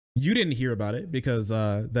You didn't hear about it because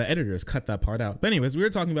the editors cut that part out. But anyways, we were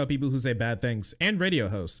talking about people who say bad things and radio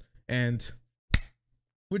hosts. And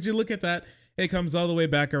would you look at that? It comes all the way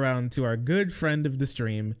back around to our good friend of the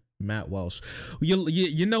stream, Matt Walsh.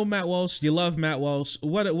 You know Matt Walsh. You love Matt Walsh.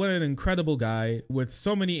 What an incredible guy with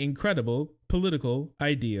so many incredible political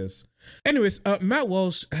ideas. Anyways, Matt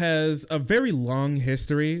Walsh has a very long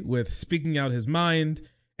history with speaking out his mind,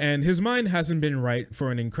 and his mind hasn't been right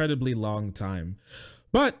for an incredibly long time.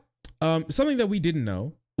 But something that we didn't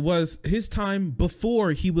know was his time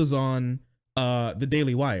before he was on the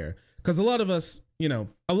Daily Wire. Because a lot of us,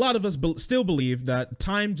 still believe that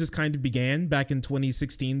time just kind of began back in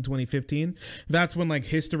 2016, 2015. That's when like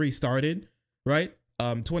history started, right?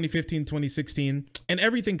 2015, 2016, and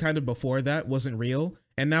everything kind of before that wasn't real.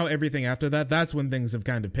 And now everything after that, that's when things have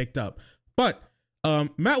kind of picked up. But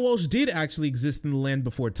Matt Walsh did actually exist in the land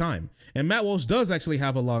before time, and Matt Walsh does actually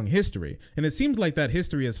have a long history, and it seems like that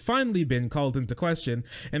history has finally been called into question,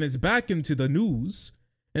 and it's back into the news,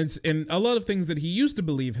 and a lot of things that he used to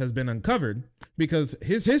believe has been uncovered, because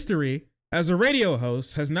his history as a radio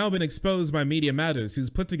host has now been exposed by Media Matters,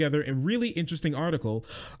 who's put together a really interesting article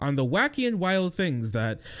on the wacky and wild things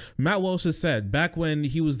that Matt Walsh has said back when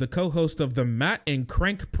he was the co-host of the Matt and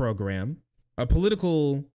Crank program, a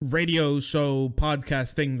political radio show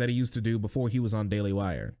podcast thing that he used to do before he was on Daily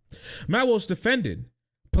Wire. Matt Walsh defended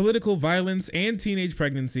political violence and teenage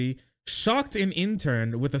pregnancy, shocked an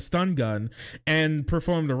intern with a stun gun, and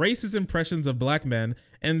performed racist impressions of black men,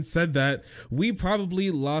 and said that we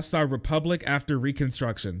probably lost our republic after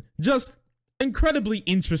Reconstruction. Just incredibly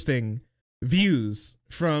interesting views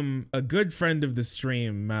from a good friend of the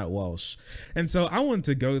stream, Matt Walsh. And so I want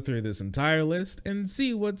to go through this entire list and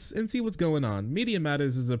see what's going on. Media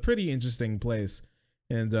Matters is a pretty interesting place,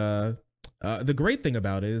 and the great thing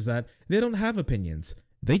about it is that they don't have opinions.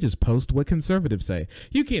 They just post what conservatives say.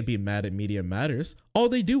 You can't be mad at Media Matters. All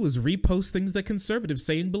they do is repost things that conservatives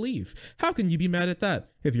say and believe. How can you be mad at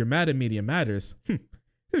that? If you're mad at Media Matters,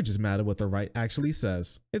 you're just mad at what the right actually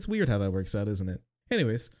says. It's weird how that works out, isn't it?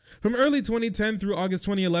 Anyways, from early 2010 through August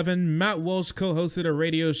 2011, Matt Walsh co-hosted a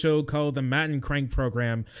radio show called the Matt and Crank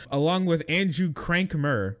program, along with Andrew Crank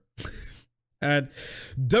Murr at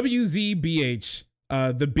WZBH,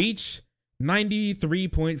 The Beach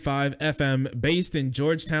 93.5 FM, based in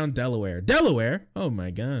Georgetown, Delaware. Delaware? Oh my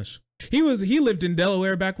gosh. He lived in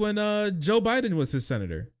Delaware back when Joe Biden was his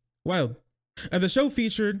senator. Wild. And the show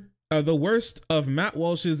featured the worst of Matt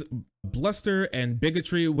Walsh's bluster and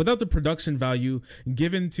bigotry without the production value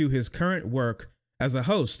given to his current work as a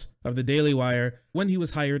host of the Daily Wire when he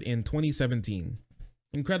was hired in 2017.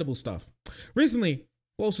 Incredible stuff. Recently,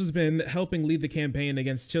 Walsh has been helping lead the campaign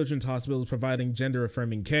against children's hospitals providing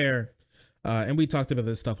gender-affirming care. And we talked about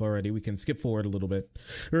this stuff already. We can skip forward a little bit.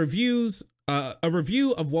 A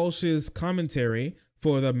review of Walsh's commentary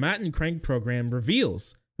for the Matt and Crank program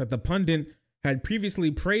reveals that the pundit had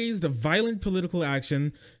previously praised a violent political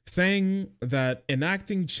action, saying that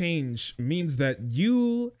enacting change means that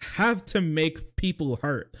you have to make people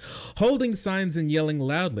hurt. Holding signs and yelling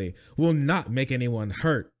loudly will not make anyone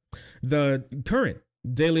hurt. The current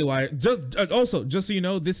Daily Wire, just so you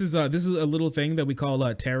know, this is a little thing that we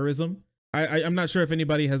call terrorism. I'm not sure if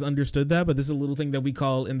anybody has understood that, but this is a little thing that we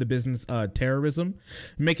call in the business terrorism,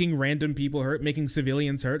 making random people hurt, making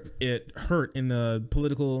civilians hurt. It hurt in the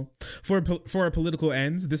political for our political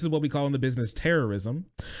ends. This is what we call in the business terrorism.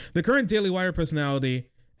 The current Daily Wire personality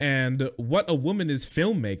and What a Woman Is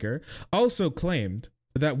filmmaker also claimed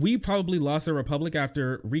that we probably lost our republic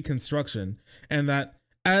after Reconstruction, and that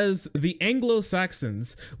as the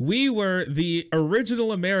Anglo-Saxons, we were the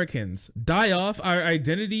original Americans. Die off, our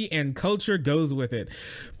identity and culture goes with it.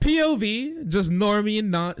 POV, just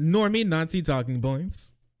normie Nazi talking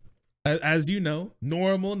points. As you know,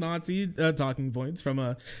 normal Nazi talking points from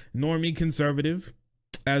a normie conservative,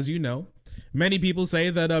 as you know. Many people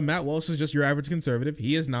say that Matt Walsh is just your average conservative.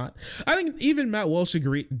 He is not. I think even Matt Walsh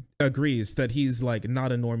agrees that he's like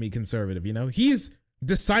not a normie conservative, you know? He's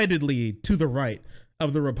decidedly to the right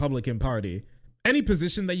of the Republican Party. Any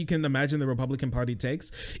position that you can imagine the Republican Party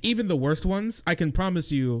takes, even the worst ones, I can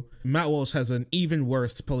promise you Matt Walsh has an even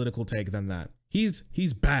worse political take than that. He's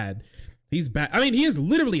bad. He's bad. I mean, he is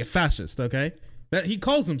literally a fascist, okay? That he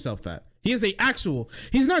calls himself that. He is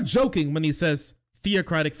he's not joking when he says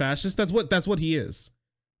theocratic fascist. That's what he is.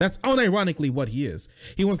 That's unironically what he is.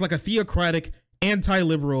 He wants like a theocratic,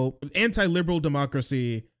 anti-liberal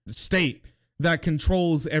democracy state that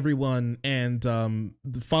controls everyone and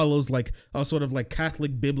follows like a sort of like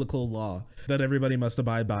Catholic biblical law that everybody must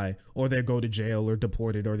abide by, or they go to jail or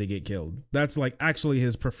deported or they get killed. That's like actually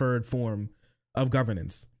his preferred form of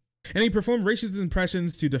governance. And he performed racist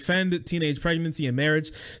impressions to defend teenage pregnancy and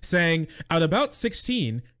marriage, saying, at about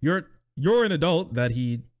 16, you're an adult, that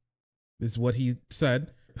he is what he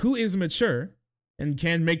said, who is mature and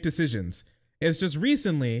can make decisions. It's just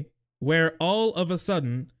recently where all of a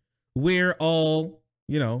sudden we're all,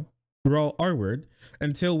 we're all R-word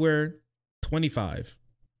until we're 25.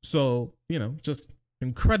 So, just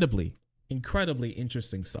incredibly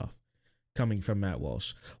interesting stuff coming from Matt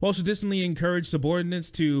Walsh. Walsh additionally encouraged subordinates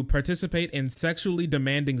to participate in sexually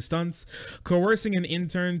demanding stunts, coercing an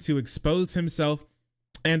intern to expose himself,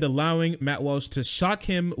 and allowing Matt Walsh to shock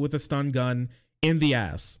him with a stun gun in the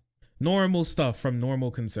ass. Normal stuff from normal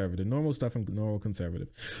conservative.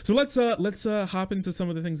 So let's hop into some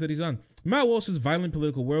of the things that he's done. Matt Walsh's violent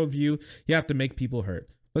political worldview. You have to make people hurt.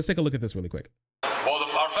 Let's take a look at this really quick. Well,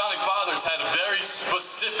 our founding fathers had very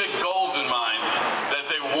specific goals in mind that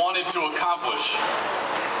they wanted to accomplish.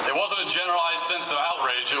 It wasn't a generalized sense of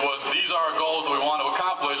outrage. It was, these are our goals that we want to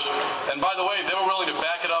accomplish. And by the way, they were willing to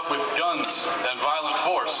back it up with guns and violent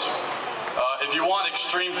force. If you want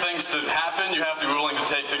extreme things to happen, you have to be willing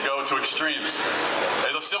to go to extremes.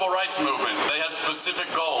 The civil rights movement, they had specific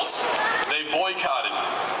goals. They boycotted.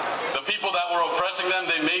 The people that were oppressing them,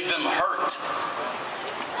 they made them hurt.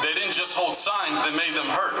 They didn't just hold signs, they made them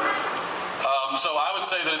hurt. So I would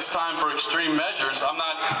say that it's time for extreme measures. I'm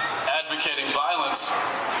not advocating violence,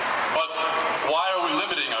 but why are we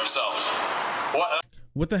limiting ourselves?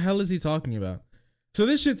 What the hell is he talking about? So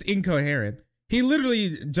this shit's incoherent. He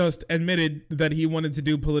literally just admitted that he wanted to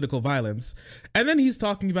do political violence. And then he's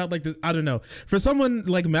talking about like this, I don't know. For someone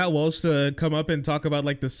like Matt Walsh to come up and talk about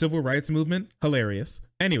like the civil rights movement, hilarious.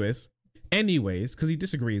 Anyways, because he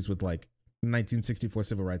disagrees with like 1964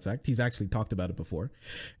 Civil Rights Act. He's actually talked about it before.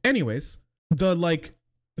 Anyways, the like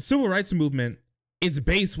civil rights movement, its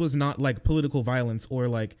base was not like political violence or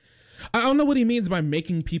like, I don't know what he means by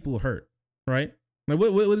making people hurt, right? Like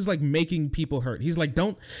what is like making people hurt? He's like,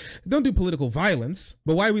 don't do political violence,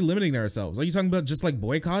 but why are we limiting ourselves? Are you talking about just like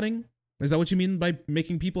boycotting? Is that what you mean by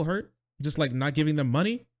making people hurt? Just like not giving them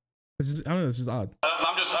money? I don't know, this is odd.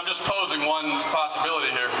 I'm just posing one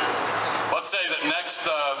possibility here. Let's say that next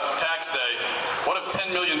tax day, what if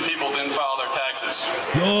 10 million people didn't file their taxes?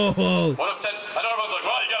 Yo! What if 10, I know everyone's like,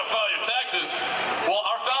 well, you gotta file your taxes. Well,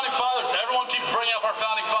 our founding fathers, everyone keeps bringing up our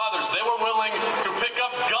founding fathers. They were willing to pick up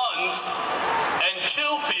guns and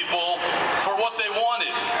kill people for what they wanted.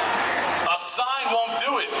 A sign won't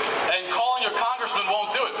do it, and calling your congressman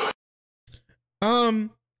won't do it.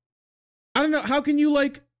 I don't know, how can you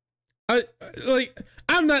like,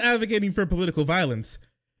 I'm not advocating for political violence.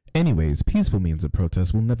 Anyways, peaceful means of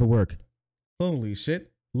protest will never work. Holy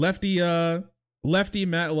shit. Lefty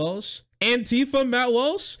Matt Walsh. Antifa Matt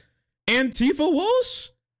Walsh? Antifa Walsh?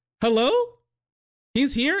 Hello?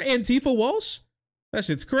 He's here? Antifa Walsh? That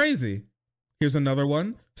shit's crazy. Here's another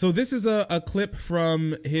one. So this is a clip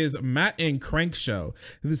from his Matt and Crank show.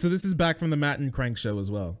 So this is back from the Matt and Crank show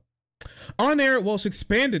as well. On air, Walsh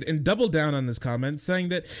expanded and doubled down on this comment, saying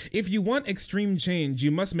that if you want extreme change, you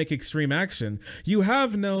must make extreme action. You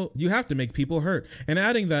have to make people hurt. And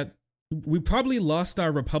adding that we probably lost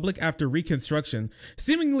our republic after Reconstruction,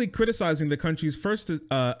 seemingly criticizing the country's first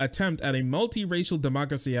attempt at a multiracial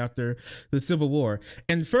democracy after the Civil War,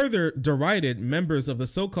 and further derided members of the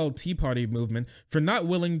so-called Tea Party movement for not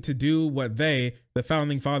willing to do what the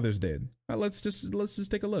founding fathers did. Let's just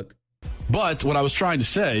take a look. But what I was trying to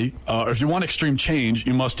say, if you want extreme change,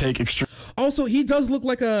 you must take extreme. Also, he does look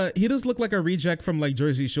like a reject from like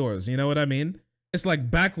Jersey Shores. You know what I mean? It's like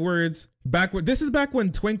backwards. This is back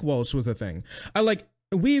when Twink Walsh was a thing.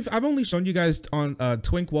 I've only shown you guys on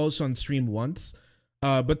Twink Walsh on stream once.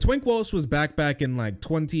 But Twink Walsh was back in like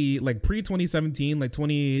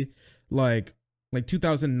pre-2017, like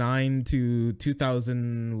 2009 to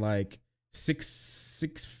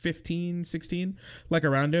 16, like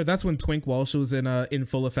around there. That's when Twink Walsh was in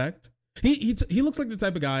full effect. He looks like the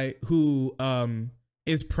type of guy who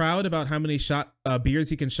is proud about how many beers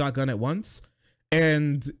he can shotgun at once,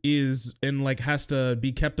 and has to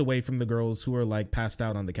be kept away from the girls who are like passed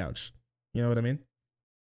out on the couch. You know what I mean?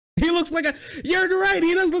 He looks like you're right.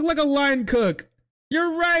 He does look like a line cook.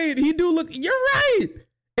 You're right. You're right.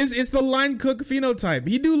 It's the line cook phenotype.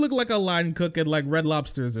 He do look like a line cook at like Red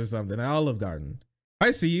Lobsters or something at Olive Garden.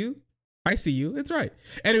 I see you. It's right.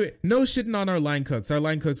 Anyway, no shitting on our line cooks. Our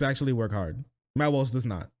line cooks actually work hard. Matt Walsh does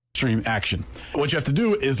not. extreme action. What you have to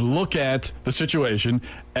do is look at the situation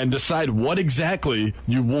and decide what exactly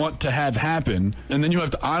you want to have happen. And then you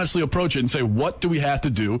have to honestly approach it and say, what do we have to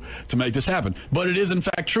do to make this happen? But it is in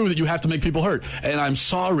fact true that you have to make people hurt. And I'm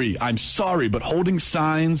sorry, but holding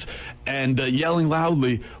signs and yelling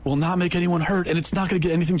loudly will not make anyone hurt. And it's not going to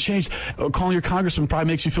get anything changed. Calling your congressman probably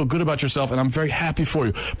makes you feel good about yourself. And I'm very happy for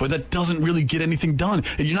you. But that doesn't really get anything done.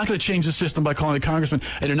 And you're not going to change the system by calling a congressman.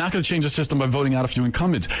 And you're not going to change the system by voting out a few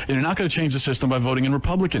incumbents. And you're not going to change the system by voting in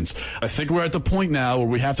Republicans. I think we're at the point now where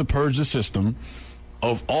we have to purge the system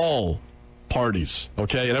of all parties,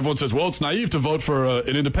 okay? And everyone says, well, it's naive to vote for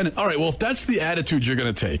an independent. All right, well, if that's the attitude you're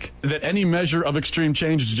going to take, that any measure of extreme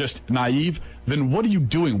change is just naive, then what are you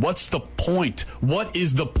doing? What's the point? What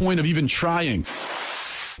is the point of even trying?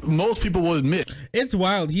 Most people will admit. It's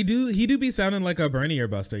wild. He do be sounding like a Bernie or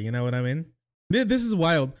Buster, you know what I mean? This is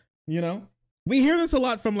wild, you know? We hear this a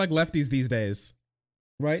lot from like lefties these days,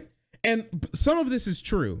 right? And some of this is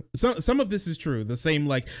true. Some of this is true. The same,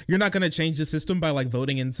 like, you're not going to change the system by like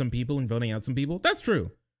voting in some people and voting out some people. That's true,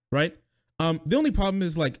 right? The only problem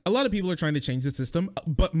is like a lot of people are trying to change the system,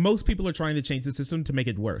 but most people are trying to change the system to make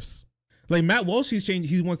it worse. Like Matt Walsh,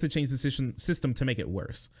 he wants to change the system to make it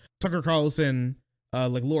worse. Tucker Carlson,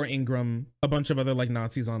 like Laura Ingraham, a bunch of other like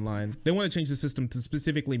Nazis online, they want to change the system to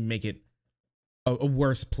specifically make it a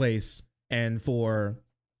worse place and for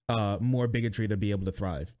more bigotry to be able to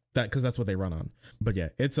thrive. Because that's what they run on. But yeah,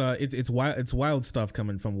 it's wild stuff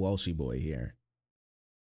coming from Walshy boy here.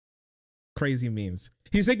 Crazy memes.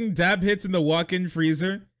 He's taking dab hits in the walk-in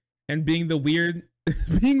freezer and being weird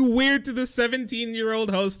to the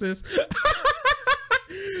 17-year-old hostess.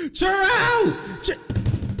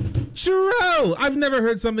 Churro! I've never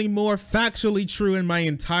heard something more factually true in my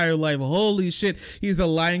entire life. Holy shit. He's the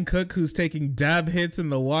line cook who's taking dab hits in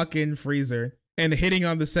the walk-in freezer and hitting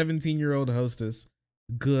on the 17-year-old hostess.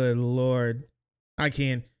 Good Lord. I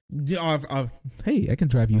can't. Hey, I can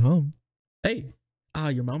drive you home. Hey,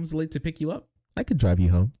 your mom's late to pick you up. I could drive you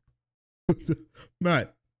home.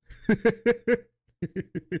 Matt.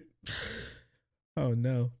 Oh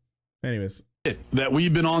no. Anyways. That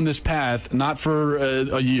we've been on this path, not for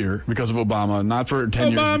a year because of Obama, not for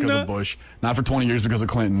 10 years because of Bush, not for 20 years because of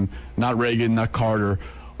Clinton, not Reagan, not Carter.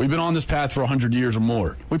 We've been on this path for 100 years or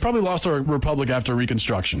more. We probably lost our republic after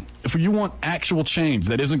Reconstruction. If you want actual change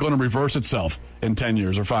that isn't going to reverse itself in 10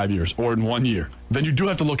 years or 5 years or in 1 year, then you do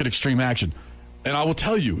have to look at extreme action. And I will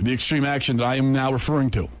tell you the extreme action that I am now referring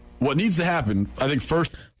to. What needs to happen, I think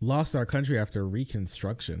first... Lost our country after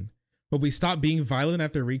Reconstruction. But we stopped being violent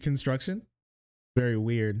after Reconstruction? Very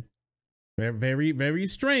weird. Very, very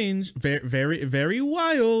strange. Very, very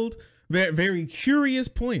wild. Very curious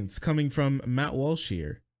points coming from Matt Walsh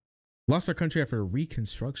here. Lost our country after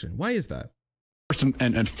Reconstruction. Why is that? First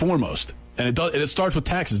and foremost, and it starts with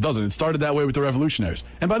taxes, doesn't it? It started that way with the revolutionaries.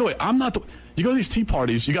 And by the way, I'm not you go to these tea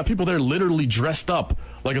parties, you got people there literally dressed up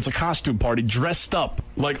like it's a costume party, dressed up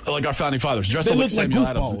like our founding fathers, dressed up like Samuel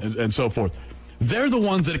Adams and so forth. They're the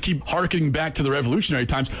ones that keep harkening back to the revolutionary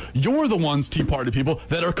times. You're the ones, Tea Party people,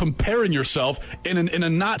 that are comparing yourself in a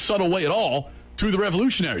not subtle way at all to the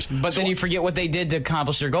revolutionaries. But then you forget what they did to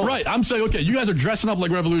accomplish their goal. Right. I'm saying, okay, you guys are dressing up like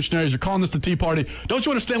revolutionaries. You're calling this the Tea Party. Don't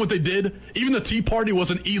you understand what they did? Even the Tea Party was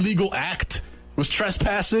an illegal act. It was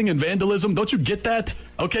trespassing and vandalism. Don't you get that?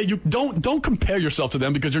 Okay, you don't compare yourself to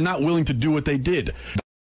them because you're not willing to do what they did.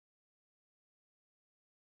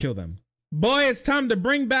 Kill them. Boy, it's time to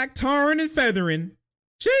bring back tarring and feathering.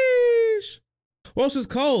 Sheesh. Walsh is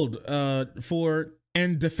called for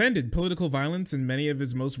and defended political violence in many of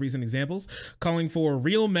his most recent examples, calling for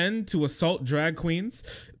real men to assault drag queens,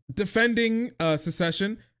 defending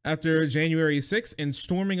secession after January 6th and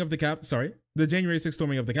storming of the January 6th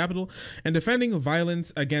storming of the Capitol, and defending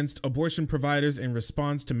violence against abortion providers in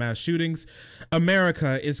response to mass shootings.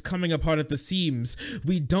 America is coming apart at the seams.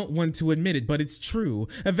 We don't want to admit it, but it's true.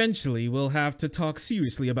 Eventually, we'll have to talk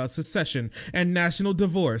seriously about secession and national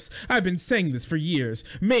divorce. I've been saying this for years.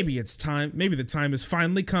 Maybe it's time. Maybe the time has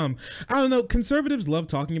finally come. I don't know. Conservatives love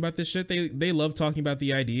talking about this shit. They love talking about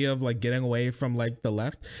the idea of like getting away from like the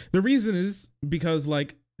left. The reason is because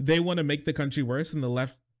like they want to make the country worse and the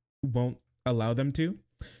left won't allow them to.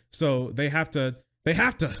 So they have to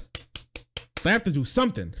do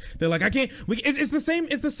something. They're like, I can't, it's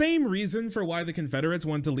the same reason for why the Confederates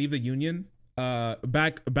wanted to leave the Union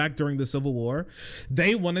back during the Civil War.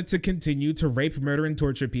 They wanted to continue to rape, murder, and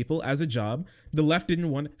torture people as a job. The left didn't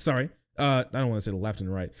want, I don't want to say the left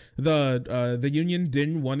and right. The Union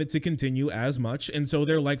didn't want it to continue as much. And so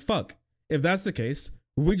they're like, fuck, if that's the case,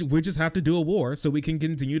 We just have to do a war so we can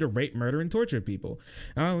continue to rape, murder, and torture people.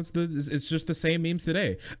 It's just the same memes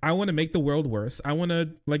today. I want to make the world worse. I want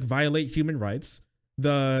to like violate human rights.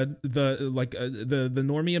 The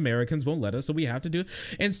normie Americans won't let us, so we have to do.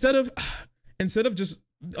 Instead of just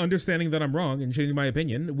understanding that I'm wrong and changing my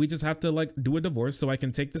opinion, we just have to like do a divorce so I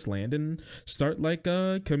can take this land and start like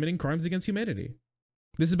committing crimes against humanity.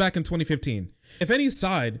 This is back in 2015. If any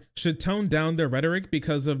side should tone down their rhetoric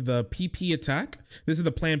because of the PP attack, this is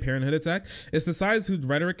the Planned Parenthood attack, it's the sides whose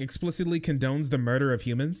rhetoric explicitly condones the murder of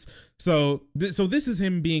humans. So this is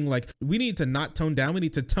him being like, we need to not tone down, we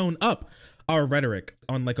need to tone up our rhetoric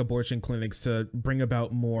on like abortion clinics to bring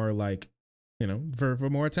about more like, you know, for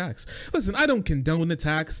more attacks. Listen, I don't condone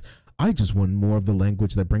attacks. I just want more of the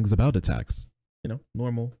language that brings about attacks. You know,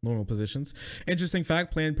 normal positions. Interesting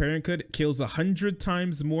fact, Planned Parenthood kills 100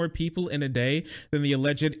 times more people in a day than the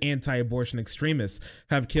alleged anti-abortion extremists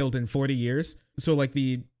have killed in 40 years. So like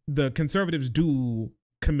the conservatives do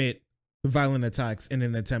commit violent attacks in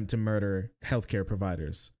an attempt to murder healthcare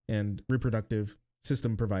providers and reproductive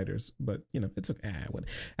system providers. But, you know, it's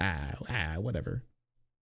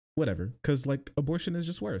whatever. Because like abortion is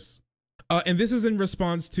just worse. And this is in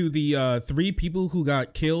response to the 3 people who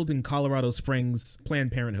got killed in Colorado Springs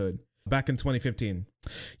Planned Parenthood back in 2015.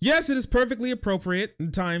 Yes, it is perfectly appropriate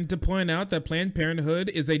and time to point out that Planned Parenthood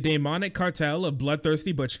is a demonic cartel of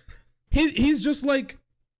bloodthirsty butchers. He's just like,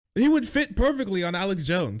 he would fit perfectly on Alex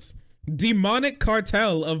Jones. Demonic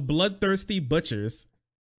cartel of bloodthirsty butchers.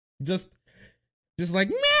 Just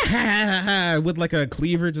like, meh, with like a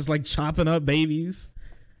cleaver, just like chopping up babies.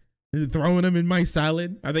 Throwing them in my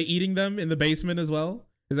salad. Are they eating them in the basement as well?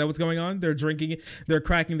 Is that what's going on? They're drinking, they're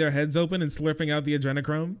cracking their heads open and slurping out the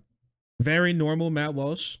adrenochrome. Very normal Matt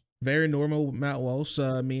Walsh. Very normal Matt Walsh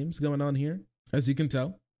memes going on here, as you can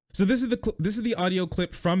tell. So this is the audio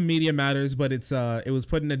clip from Media Matters, but it was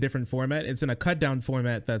put in a different format. It's in a cut down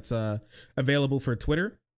format that's available for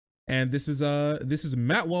Twitter. And this is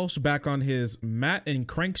Matt Walsh back on his Matt and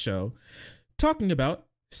Crank show talking about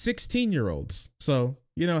 16-year-olds. So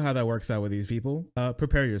you know how that works out with these people.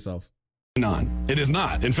 Prepare yourself. It is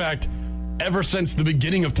not. In fact, ever since the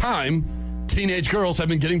beginning of time, teenage girls have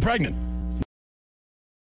been getting pregnant.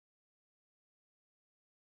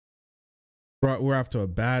 We're off to a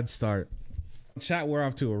bad start. Chat, we're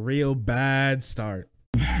off to a real bad start.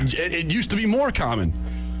 It used to be more common.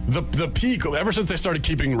 The peak, ever since they started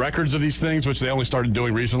keeping records of these things, which they only started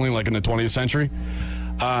doing recently, like in the 20th century,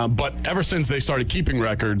 but ever since they started keeping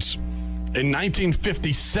records, in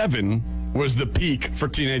 1957 was the peak for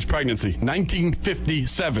teenage pregnancy.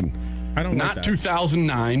 1957. I don't not like that.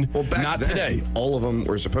 2009. Well, back not then, today. All of them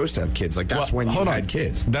were supposed to have kids. Like that's when you had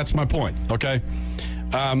kids. That's my point. Okay.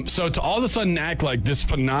 So to all of a sudden act like this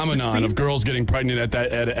phenomenon 16? of girls getting pregnant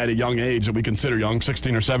at a young age that we consider young,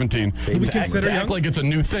 16 or 17, to act like it's a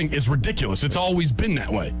new thing is ridiculous. It's always been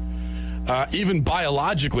that way. Even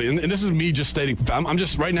biologically, and this is me just stating. I'm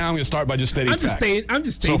just right now. I'm going to start by just stating facts. I'm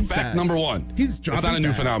just stating so fact facts. number 1, it's not a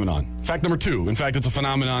new phenomenon. Fact number 2, in fact, it's a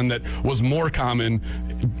phenomenon that was more common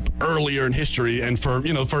earlier in history, and for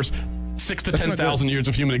the first 6,000 to 10,000 years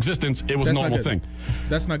of human existence, it was a normal thing.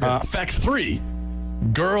 That's not good. Fact 3.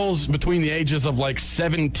 Girls between the ages of like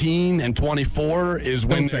 17 and 24 is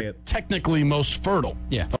when they're technically most fertile.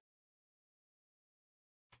 Yeah.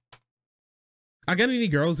 I got any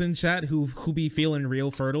girls in chat who be feeling real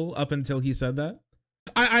fertile up until he said that?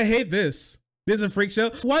 I hate this. This is a freak show.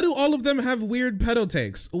 Why do all of them have weird pedo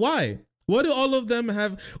takes? Why? What do all of them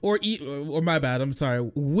have, or my bad, I'm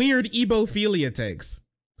sorry, weird ebophilia takes?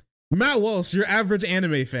 Matt Walsh, your average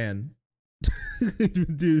anime fan.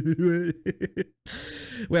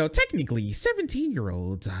 Well, technically,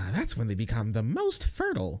 17-year-olds, that's when they become the most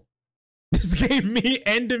fertile. This gave me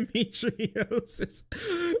endometriosis.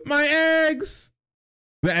 My eggs!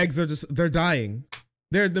 The eggs are they're dying.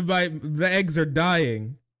 The eggs are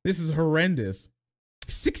dying. This is horrendous.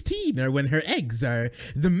 16 are when her eggs are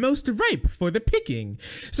the most ripe for the picking.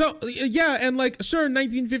 So yeah, and like sure,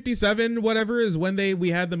 1957 whatever is when we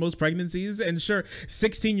had the most pregnancies, and sure,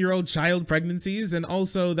 16-year-old child pregnancies, and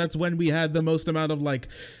also that's when we had the most amount of like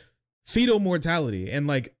fetal mortality and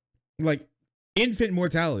like infant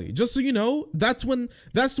mortality. Just so you know, that's when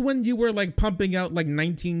you were like pumping out like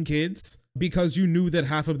 19 kids because you knew that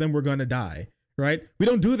half of them were gonna die. Right? We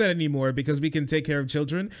don't do that anymore because we can take care of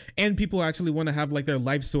children, and people actually want to have like their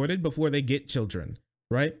life sorted before they get children.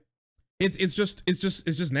 Right? It's just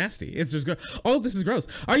nasty. It's just all of this is gross.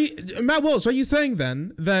 Are you, Matt Walsh? Are you saying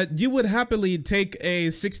then that you would happily take a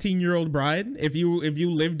 16-year-old bride if you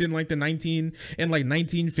lived in like the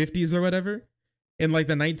 1950s or whatever, in like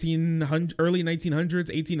the early 1900s,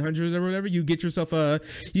 1800s or whatever, you get yourself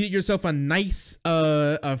a nice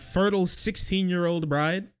a fertile 16-year-old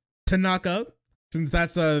bride to knock up, since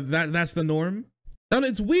that's the norm. And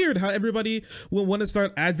it's weird how everybody will want to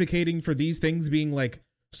start advocating for these things being like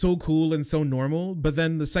so cool and so normal, but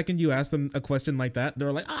then the second you ask them a question like that,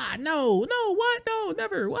 they're like, no, what, no,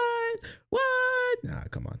 never, what. Nah,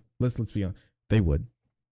 come on, let's be honest. They would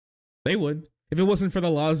if it wasn't for the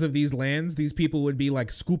laws of these lands. These people would be like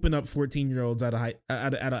scooping up 14-year-olds out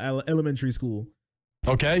of elementary school.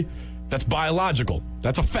 Okay, that's biological.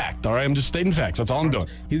 That's a fact. All right, I'm just stating facts. That's all I'm doing.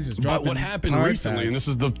 He's just but what happened recently, and this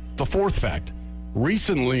is the fourth fact.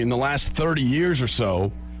 Recently, in the last 30 years or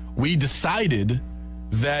so, we decided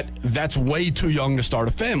that that's way too young to start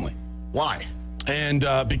a family. Why? And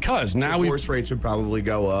because now divorce rates would probably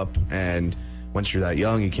go up, and once you're that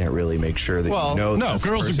young, you can't really make sure that you know. No,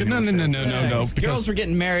 girls are no. Girls were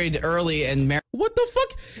getting married early and What the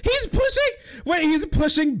fuck? He's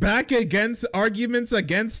pushing back against arguments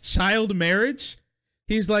against child marriage.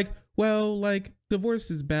 He's like, well, like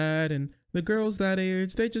divorce is bad, and the girls that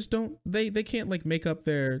age, they just don't, they can't like make up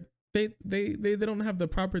their, they don't have the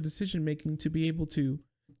proper decision making to be able to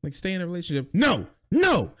like stay in a relationship. No.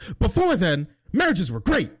 Before then, marriages were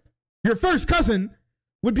great. Your first cousin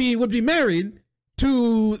would be married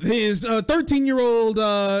to his 13-year-old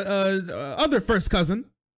other first cousin,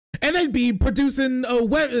 and they'd be producing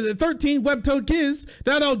 13 web-toed kids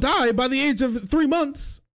that all die by the age of 3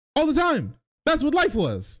 months all the time. That's what life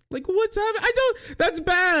was. Like, what's happening? That's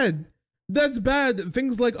bad. That's bad.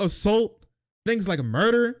 Things like assault, things like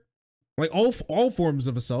murder, like all forms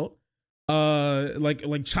of assault,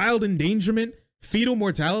 like child endangerment, fetal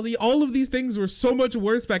mortality, all of these things were so much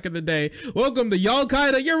worse back in the day. Welcome to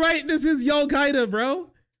Al-Qaeda. You're right, this is Al-Qaeda,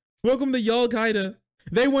 bro. Welcome to Al-Qaeda.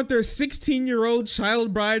 They want their 16-year-old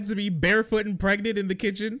child brides to be barefoot and pregnant in the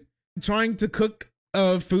kitchen, trying to cook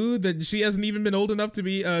food that she hasn't even been old enough to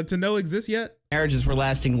be to know exists yet. Marriages were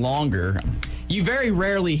lasting longer. You very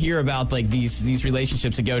rarely hear about like these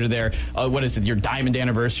relationships that go to their what is it, your diamond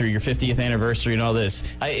anniversary, your 50th anniversary, and all this.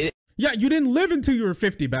 Yeah, you didn't live until you were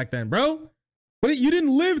 50 back then, bro. You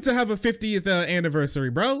didn't live to have a 50th anniversary,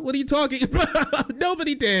 bro. What are you talking about?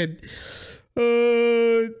 Nobody did.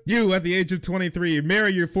 You at the age of 23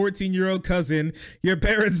 marry your 14-year-old cousin. Your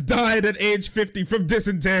parents died at age 50 from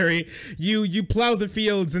dysentery. You plow the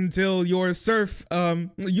fields until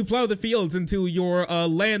your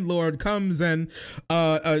landlord comes and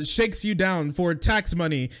shakes you down for tax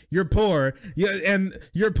money. You're poor. You're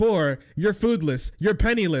foodless, you're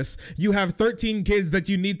penniless. You have 13 kids that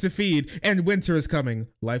you need to feed, and winter is coming.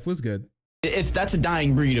 Life was good. That's a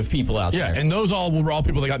dying breed of people out there. Yeah, and those were all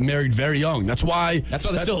people that got married very young. That's why they're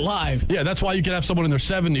still alive. Yeah, that's why you can have someone in their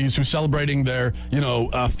 70s who's celebrating their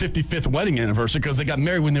 55th wedding anniversary because they got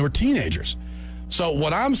married when they were teenagers. So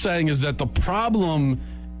what I'm saying is that the problem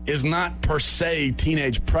is not per se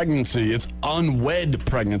teenage pregnancy, it's unwed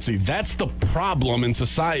pregnancy. That's the problem in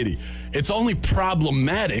society. It's only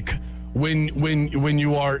problematic when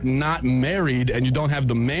you are not married and you don't have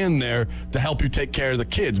the man there to help you take care of the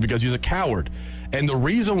kids because he's a coward. And the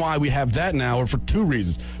reason why we have that now are for two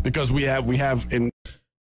reasons. Because we have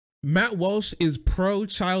Matt Walsh is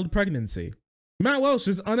pro-child pregnancy. Matt Walsh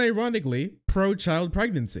is unironically pro-child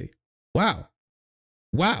pregnancy. Wow.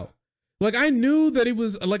 Like I knew that it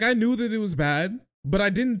was bad, but I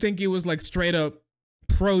didn't think it was like straight up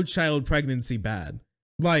pro-child pregnancy bad.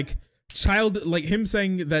 Like him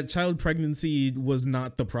saying that child pregnancy was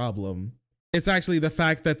not the problem. It's actually the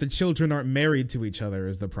fact that the children aren't married to each other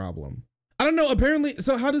is the problem. I don't know. Apparently,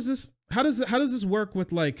 so how does this work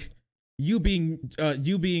with like you going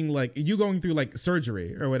through like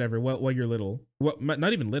surgery or whatever while you're little?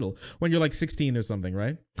 Not even little, when you're like 16 or something,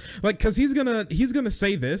 right? Like, cause he's gonna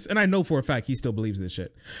say this, and I know for a fact he still believes this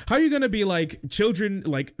shit. How are you gonna be like children,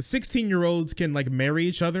 like 16-year-olds can like marry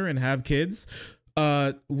each other and have kids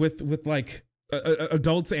with like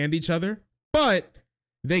adults and each other, but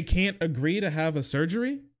they can't agree to have a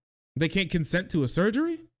surgery? They can't consent to a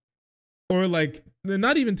surgery? Or like,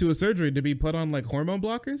 not even to a surgery, to be put on like hormone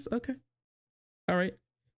blockers? Okay. All right.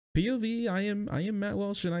 POV, I am Matt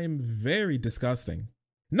Walsh, and I am very disgusting.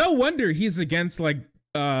 No wonder he's against like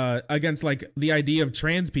the idea of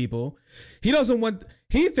trans people. He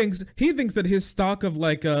thinks that his stock of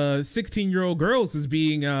like 16-year-old girls is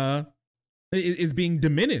being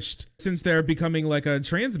diminished since they're becoming like a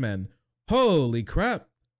trans men. Holy crap.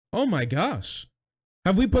 Oh my gosh.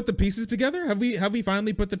 Have we put the pieces together? Have we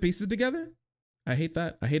finally put the pieces together? I hate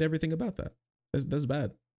that. I hate everything about that. That's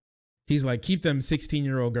bad. He's like, keep them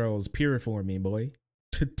 16-year-old girls pure for me, boy.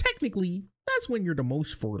 Technically, that's when you're the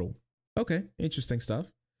most fertile. Okay, interesting stuff.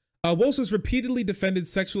 Walsh has repeatedly defended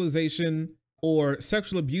sexualization or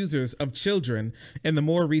sexual abusers of children in the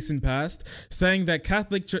more recent past, saying that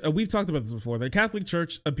Catholic Church, we've talked about this before, the Catholic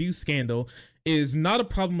Church abuse scandal is not a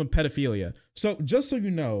problem of pedophilia. So just so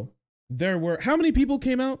you know, there were, how many people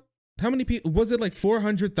came out? How many people, was it like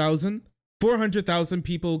 400,000? 400,000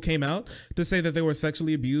 people came out to say that they were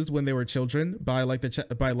sexually abused when they were children by like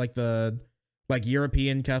the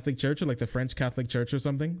European Catholic Church or like the French Catholic Church or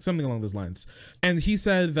something along those lines. And he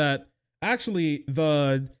said that actually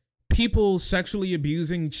the people sexually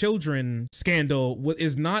abusing children scandal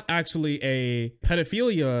is not actually a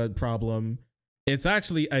pedophilia problem. It's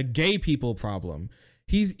actually a gay people problem.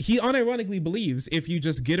 He unironically believes if you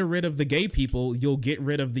just get rid of the gay people, you'll get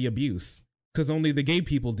rid of the abuse, because only the gay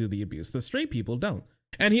people do the abuse. The straight people don't.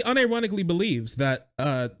 And he unironically believes that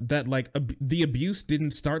the abuse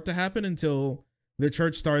didn't start to happen until the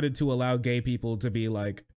church started to allow gay people to be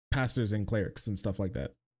like pastors and clerics and stuff like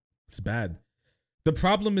that. It's bad. The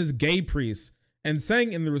problem is gay priests. And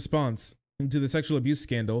saying in the response to the sexual abuse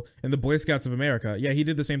scandal in the Boy Scouts of America, yeah, he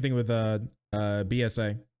did the same thing with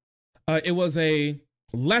BSA. It was a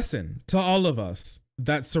lesson to all of us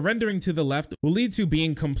that surrendering to the left will lead to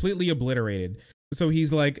being completely obliterated. So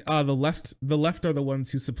he's like, the left are the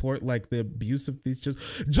ones who support like the abuse of these children.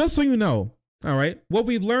 Just so you know, all right, what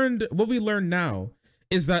we learned now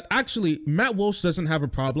is that actually Matt Walsh doesn't have a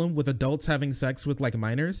problem with adults having sex with like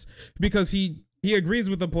minors, because he agrees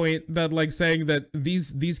with the point that like saying that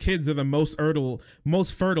these kids are the most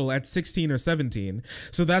fertile at 16 or 17.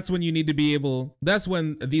 So that's when that's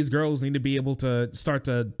when these girls need to be able to start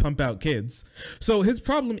to pump out kids. So his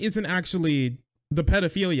problem isn't actually the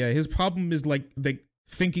pedophilia. His problem is like the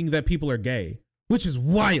thinking that people are gay, which is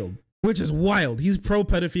wild. He's pro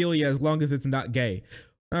pedophilia as long as it's not gay.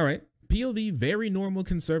 All right. POV, very normal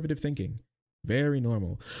conservative thinking. Very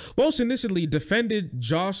normal. Walsh initially defended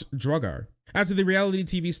Josh Druggar after the reality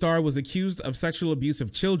TV star was accused of sexual abuse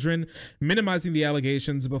of children, minimizing the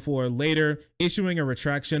allegations before later issuing a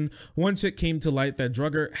retraction once it came to light that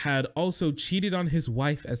Druggar had also cheated on his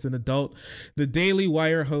wife as an adult. The Daily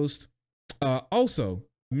Wire host also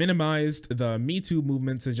minimized the Me Too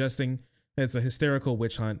movement, suggesting it's a hysterical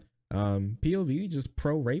witch hunt. POV, just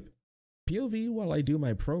pro-rape. POV while I do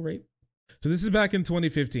my pro-rape. So this is back in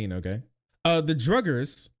 2015, okay? The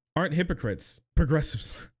Druggers aren't hypocrites.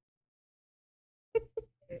 Progressives.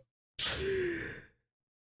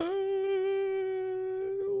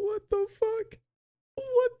 What the fuck?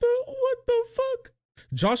 What the fuck?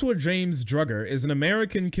 Joshua James Druggar is an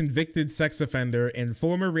American convicted sex offender and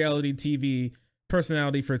former reality TV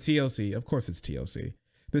personality for TLC. Of course it's TLC.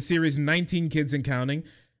 The series 19 Kids and Counting.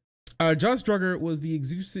 Josh Druggar was the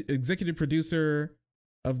executive producer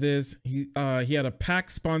of this. He had a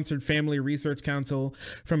PAC-sponsored Family Research Council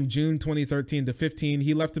from June 2013 to 15.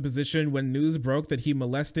 He left the position when news broke that he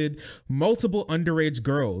molested multiple underage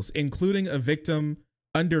girls, including a victim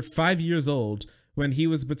under 5 years old when he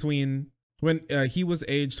was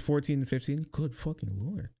aged 14 and 15. Good fucking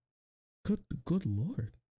lord. Good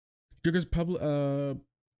lord. Druggar's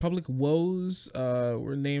public woes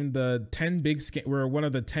were named were one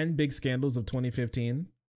of the 10 big scandals of 2015.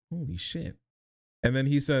 Holy shit. And then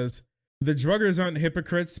he says, the Druggers aren't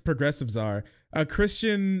hypocrites, progressives are. A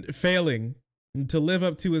Christian failing to live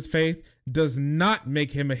up to his faith does not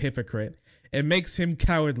make him a hypocrite. It makes him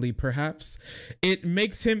cowardly, perhaps. It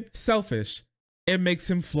makes him selfish. It makes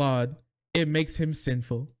him flawed. It makes him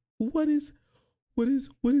sinful. What is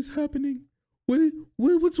happening?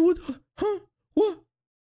 Huh?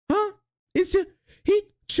 It's just,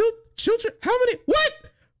 children, how many,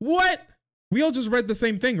 what? We all just read the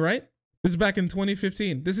same thing, right? This is back in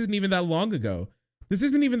 2015. This isn't even that long ago.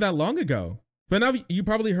 But now you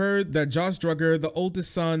probably heard that Josh Druggar, the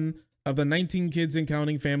oldest son of the 19 Kids and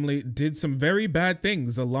Counting family, did some very bad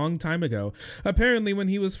things a long time ago. Apparently, when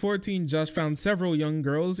he was 14, Josh found several young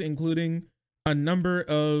girls, including a number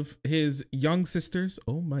of his young sisters.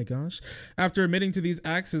 Oh my gosh. After admitting to these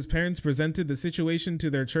acts, his parents presented the situation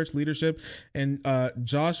to their church leadership, and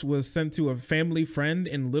Josh was sent to a family friend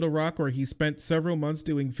in Little Rock where he spent several months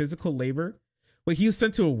doing physical labor. Wait, he was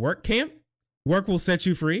sent to a work camp? Work will set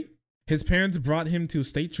you free? His parents brought him to a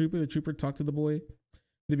state trooper. The trooper talked to the boy.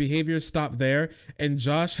 The behavior stopped there, and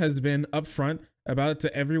Josh has been upfront about it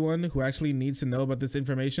to everyone who actually needs to know about this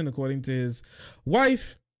information. According to his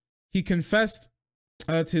wife, he confessed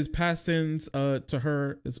to his past sins to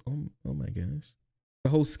her. Oh my gosh. The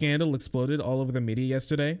whole scandal exploded all over the media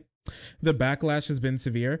yesterday. The backlash has been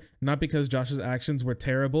severe, not because Josh's actions were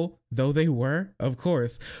terrible, though they were, of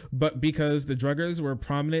course, but because the Druggers were a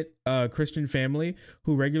prominent Christian family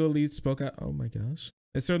who regularly spoke out. Oh my gosh.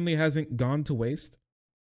 It certainly hasn't gone to waste.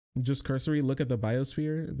 Just cursory look at the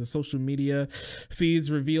biosphere. The social media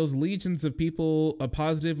feeds reveals legions of people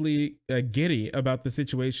positively giddy about the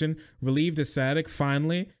situation, relieved, ecstatic.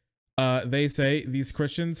 Finally, they say these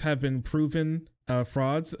Christians have been proven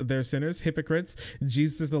frauds. They're sinners, hypocrites.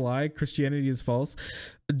 Jesus is a lie. Christianity is false.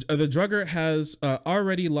 The drugger has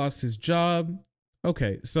already lost his job.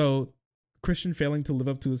 Okay, so Christian failing to live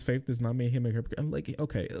up to his faith does not make him a hypocrite. I'm like,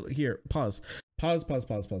 okay, here, pause. Because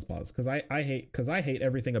I hate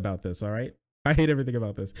everything about this. All right, I hate everything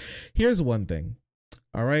about this. Here's one thing.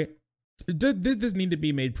 All right, did this need to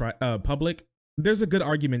be made public? There's a good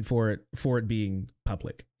argument for it being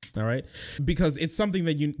public. All right, because it's something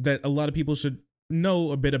that a lot of people should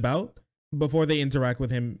know a bit about before they interact with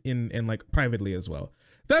him in like privately as well.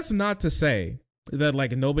 That's not to say that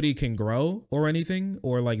like nobody can grow or anything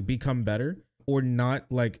or like become better or not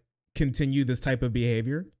like continue this type of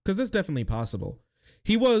behavior, because that's definitely possible.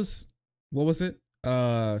 He was, what was it?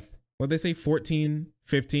 What they say, 14,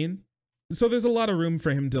 15. So there's a lot of room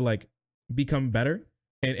for him to like become better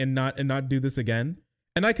and not do this again.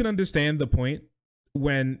 And I can understand the point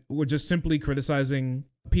when we're just simply criticizing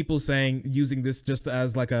people using this just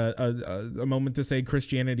as like a moment to say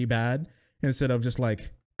Christianity bad instead of just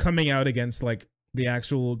like coming out against like the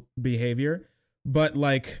actual behavior. But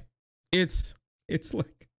like it's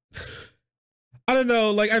like, I don't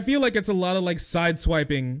know, like I feel like it's a lot of like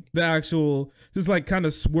sideswiping the actual, just like kind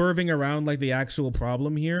of swerving around like the actual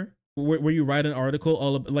problem here, where you write an article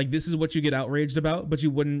all about, like this is what you get outraged about, but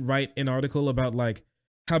you wouldn't write an article about like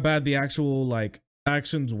how bad the actual like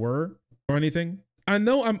actions were or anything. I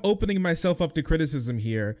know I'm opening myself up to criticism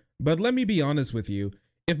here, but let me be honest with you.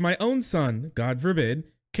 If my own son, God forbid,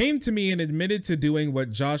 came to me and admitted to doing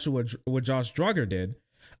what Josh Drogger did,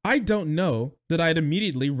 I don't know that I'd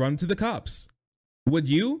immediately run to the cops. Would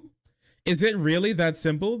you? Is it really that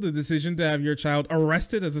simple? The decision to have your child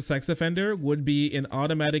arrested as a sex offender would be an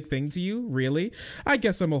automatic thing to you? Really? I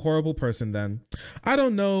guess I'm a horrible person then. I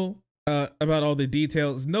don't know about all the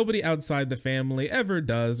details. Nobody outside the family ever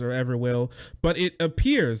does or ever will, but it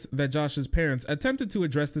appears that Josh's parents attempted to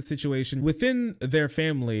address the situation within their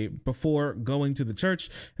family before going to the church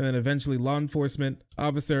and then eventually law enforcement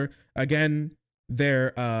officer. Again,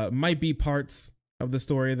 there might be parts of the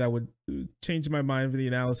story that would change my mind for the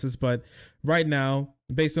analysis, but right now,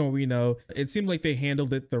 based on what we know, it seemed like they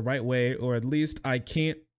handled it the right way, or at least I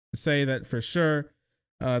can't say that for sure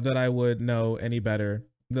that I would know any better,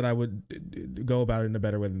 that I would go about it in a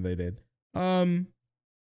better way than they did.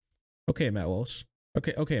 Okay, Matt Walsh.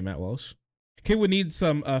 Okay, Matt Walsh. Kid would need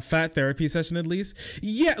some fat therapy session at least.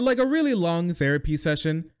 Yeah, like a really long therapy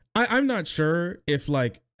session. I'm not sure if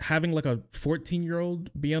like having like a 14-year-old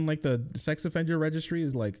be on like the sex offender registry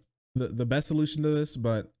is like the best solution to this,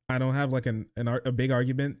 but I don't have like a big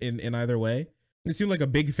argument in either way. It seemed like a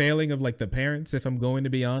big failing of like the parents, if I'm going to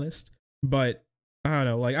be honest. But I don't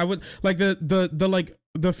know, like I would like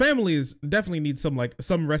the families definitely need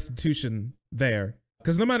some restitution there,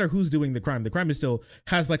 because no matter who's doing the crime is still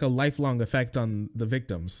has like a lifelong effect on the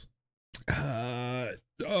victims.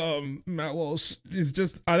 Matt Walsh is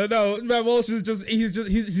just, I don't know. Matt Walsh is just,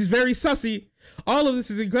 he's very sussy. All of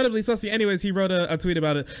this is incredibly sussy. Anyways, he wrote a tweet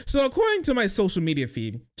about it. So according to my social media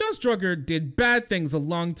feed, Josh Drugger did bad things a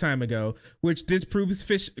long time ago, which disproves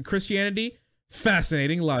Christianity.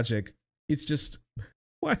 Fascinating logic. It's just,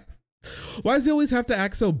 why does he always have to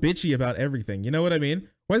act so bitchy about everything? You know what I mean?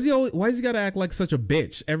 Why is he gotta act like such a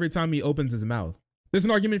bitch every time he opens his mouth? There's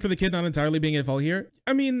an argument for the kid not entirely being at fault here.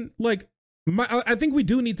 I mean, like, I think we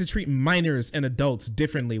do need to treat minors and adults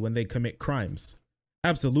differently when they commit crimes.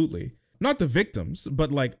 Absolutely. Not the victims,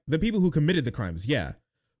 but like the people who committed the crimes. Yeah.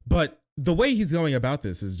 But the way he's going about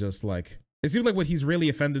this is just like, it seems like what he's really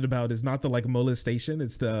offended about is not the like molestation.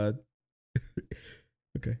 It's the,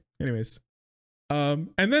 okay. Anyways. And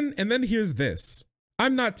then here's this.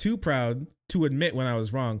 I'm not too proud to admit when I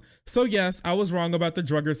was wrong. So yes, I was wrong about the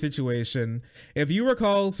drugger situation. If you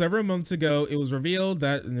recall, several months ago, it was revealed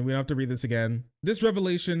that, and we don't have to read this again, this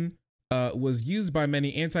revelation was used by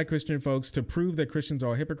many anti-Christian folks to prove that Christians are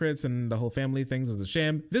all hypocrites and the whole family things was a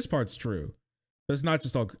sham. This part's true, but it's not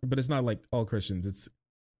just all, but it's not like all Christians, it's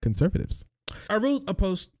conservatives. I wrote a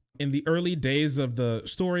post in the early days of the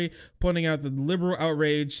story pointing out that the liberal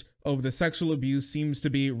outrage over the sexual abuse seems to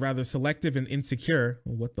be rather selective and insecure.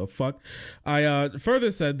 What the fuck? I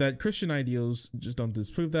further said that Christian ideals just don't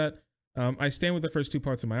disprove that. I stand with the first two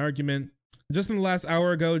parts of my argument. Just in the last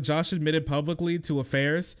hour ago, Josh admitted publicly to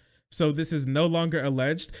affairs, so this is no longer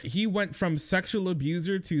alleged. He went from sexual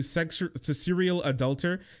abuser to serial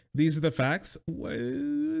adulterer. These are the facts.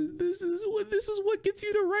 this is what gets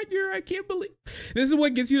you to write your, I can't believe this is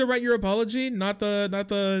what gets you to write your apology, not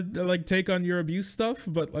the like take on your abuse stuff,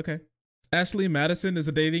 but okay. Ashley Madison is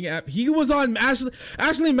a dating app. He was on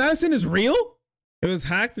Ashley Madison is real? It was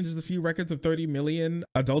hacked and just a few records of 30 million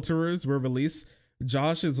adulterers were released.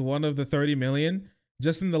 Josh is one of the 30 million.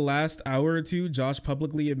 Just in the last hour or two, Josh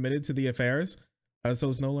publicly admitted to the affairs, so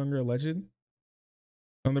it's no longer alleged.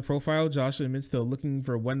 On the profile, Josh admits to looking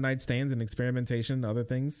for one-night stands and experimentation and other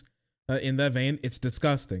things. In that vein, it's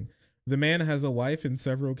disgusting. The man has a wife and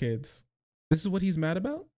several kids. This is what he's mad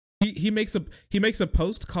about? He makes a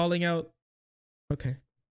post calling out. Okay.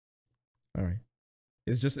 All right.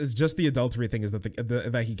 It's just the adultery thing is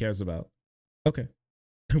that he cares about. Okay.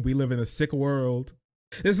 We live in a sick world.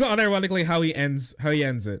 This is unironically how he ends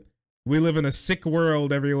it. We live in a sick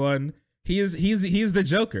world, everyone. He's the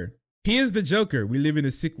Joker. He is the Joker. We live in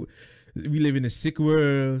a sick world. We live in a sick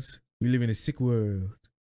world.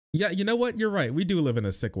 Yeah, you know what? You're right. We do live in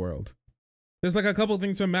a sick world. There's like a couple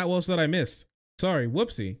things from Matt Walsh that I missed. Sorry,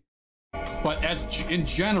 whoopsie. But as in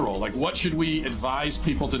general, like what should we advise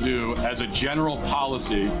people to do as a general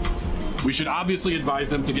policy? We should obviously advise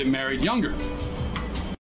them to get married younger.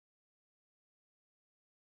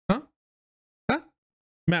 Huh?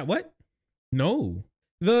 Matt, what? No.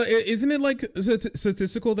 Isn't it like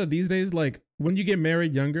statistical that these days, like when you get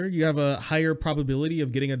married younger, you have a higher probability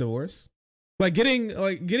of getting a divorce? Like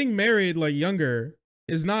getting married like younger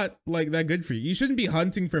is not like that good for you. You shouldn't be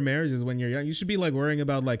hunting for marriages when you're young. You should be like worrying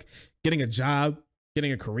about like getting a job,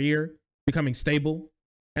 getting a career, becoming stable,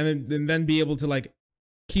 and then be able to like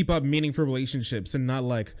keep up meaningful relationships and not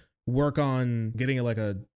like work on getting like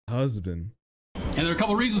a husband. And there are a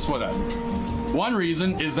couple reasons for that. One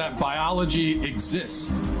reason is that biology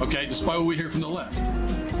exists, okay, despite what we hear from the left.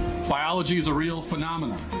 Biology is a real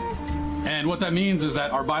phenomenon. And what that means is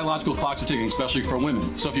that our biological clocks are ticking, especially for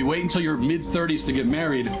women. So if you wait until your mid-30s to get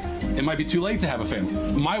married, it might be too late to have a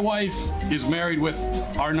family. My wife is married with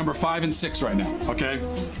our number 5 and 6 right now, okay?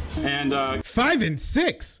 And 5 and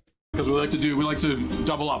 6? Because we like to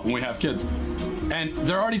double up when we have kids. And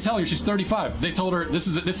they're already telling her she's 35. They told her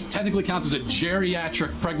this technically counts as a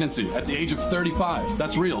geriatric pregnancy at the age of 35.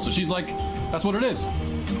 That's real. So she's like, that's what it is.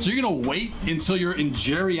 So you're gonna wait until you're in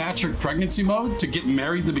geriatric pregnancy mode to get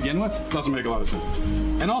married to begin with? Doesn't make a lot of sense.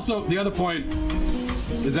 And also the other point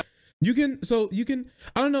is that you can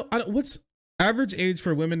I don't know what's average age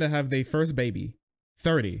for women to have their first baby?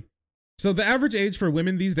 30. So the average age for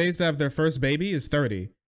women these days to have their first baby is 30.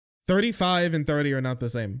 35 and 30 are not the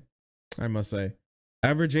same, I must say.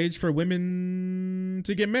 Average age for women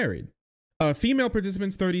to get married. Female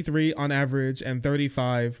participants 33 on average and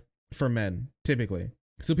 35 for men, typically.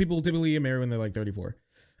 So people typically get married when they're like 34.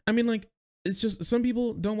 I mean, like, it's just some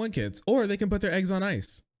people don't want kids, or they can put their eggs on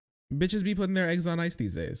ice. Bitches be putting their eggs on ice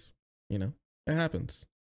these days. You know, it happens.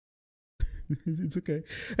 It's okay.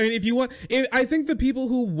 I mean, if you want, I think the people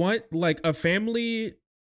who want like a family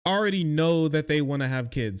already know that they want to have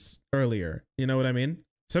kids earlier. You know what I mean?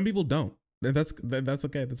 Some people don't. That's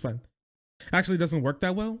okay. That's fine. Actually, it doesn't work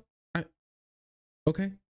that well.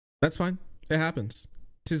 Okay, that's fine. It happens.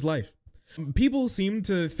 It's his life. People seem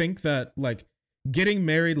to think that like getting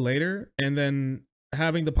married later and then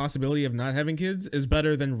having the possibility of not having kids is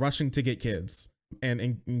better than rushing to get kids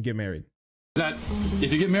and get married. That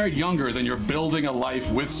if you get married younger, then you're building a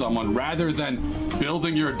life with someone rather than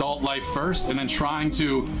building your adult life first and then trying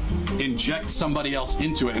to inject somebody else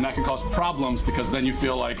into it. And that can cause problems because then you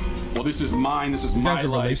feel like, well, this is mine, this is my life.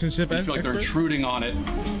 Relationship you feel like they're intruding on it.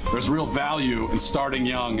 There's real value in starting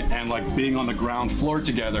young and like being on the ground floor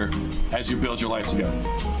together as you build your life together.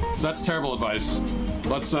 So that's terrible advice.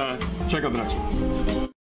 Let's check out the next one.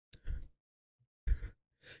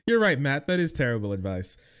 You're right, Matt. That is terrible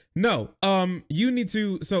advice. No, you need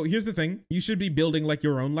to, so here's the thing. You should be building like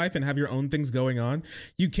your own life and have your own things going on.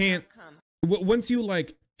 You can't, once you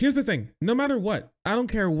like, here's the thing, no matter what, I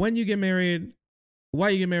don't care when you get married, why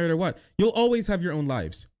you get married or what, you'll always have your own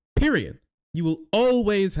lives, period. You will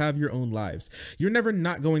always have your own lives. You're never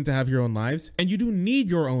not going to have your own lives, and you do need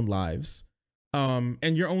your own lives,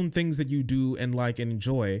 and your own things that you do and like and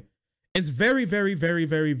enjoy. It's very, very, very,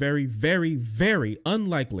 very, very, very, very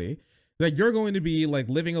unlikely that you're going to be like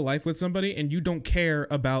living a life with somebody and you don't care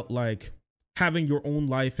about like having your own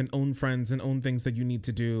life and own friends and own things that you need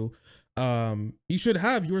to do. You should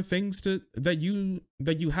have your things that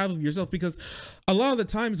you have of yourself, because a lot of the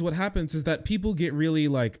times what happens is that people get really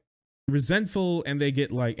like resentful and they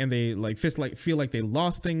get like, and they like feel like they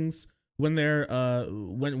lost things when they're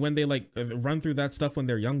when they like run through that stuff when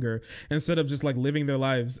they're younger, instead of just like living their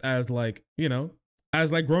lives as like, you know,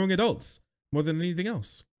 as like growing adults more than anything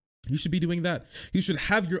else. You should be doing that. You should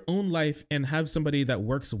have your own life and have somebody that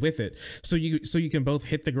works with it, so you can both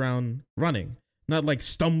hit the ground running, not like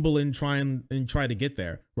stumble and try to get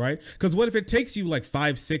there, right? Because what if it takes you like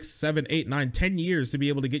 5, 6, 7, 8, 9, 10 years to be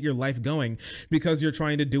able to get your life going because you're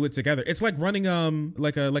trying to do it together? It's like running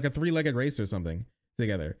like a three-legged race or something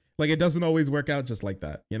together. Like, it doesn't always work out just like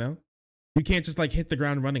that, you know? You can't just like hit the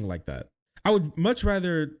ground running like that. I would much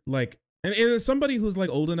rather like, and as somebody who's like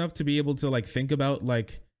old enough to be able to like think about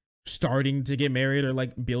like starting to get married or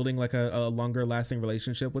like building like a longer lasting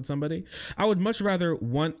relationship with somebody, I would much rather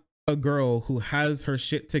want a girl who has her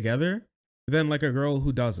shit together than like a girl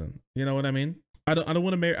who doesn't. You know what I mean? I don't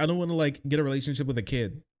want to marry, I don't want to like get a relationship with a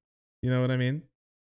kid. You know what I mean?